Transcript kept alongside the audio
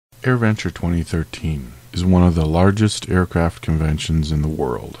Airventure 2013 is one of the largest aircraft conventions in the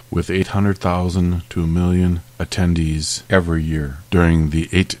world, with 800,000 to a million attendees every year during the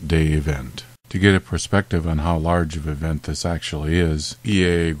 8-day event. To get a perspective on how large of an event this actually is,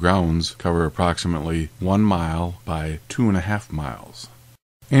 EAA grounds cover approximately 1 mile by 2.5 miles.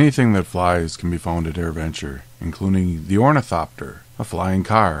 Anything that flies can be found at Airventure, including the ornithopter, a flying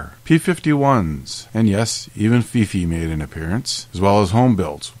car, P-51s, and yes, even Fifi made an appearance, as well as home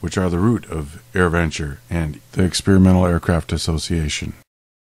builds, which are the root of Airventure and the Experimental Aircraft Association.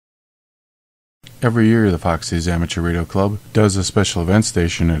 Every year, the Foxy's Amateur Radio Club does a special event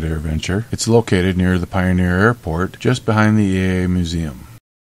station at Airventure. It's located near the Pioneer Airport, just behind the EAA Museum.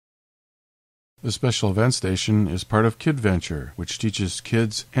 The special event station is part of KidVenture, which teaches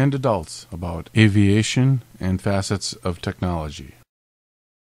kids and adults about aviation and facets of technology.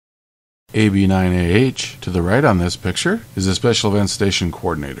 AB9AH, to the right on this picture, is the special event station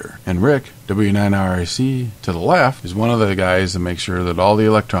coordinator, and Rick, W9RIC, to the left, is one of the guys that makes sure that all the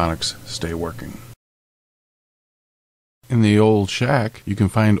electronics stay working. In the old shack, you can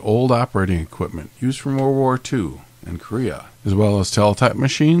find old operating equipment used from World War II and Korea, as well as teletype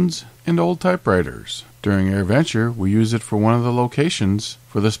machines and old typewriters. During Airventure, we use it for one of the locations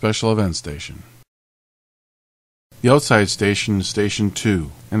for the special event station. The outside station is Station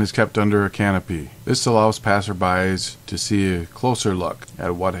 2 and is kept under a canopy. This allows passerbys to see a closer look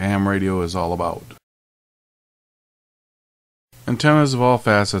at what ham radio is all about. Antennas of all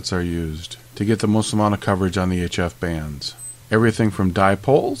facets are used to get the most amount of coverage on the HF bands. Everything from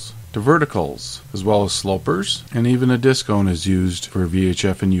dipoles to verticals, as well as slopers, and even a disc cone is used for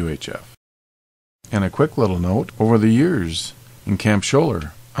VHF and UHF. And a quick little note, over the years in Camp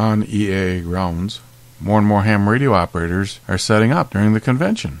Scholler on EAA grounds, more and more ham radio operators are setting up during the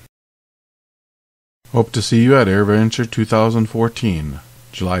convention. Hope to see you at Airventure 2014,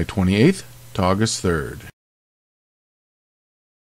 July 28th to August 3rd.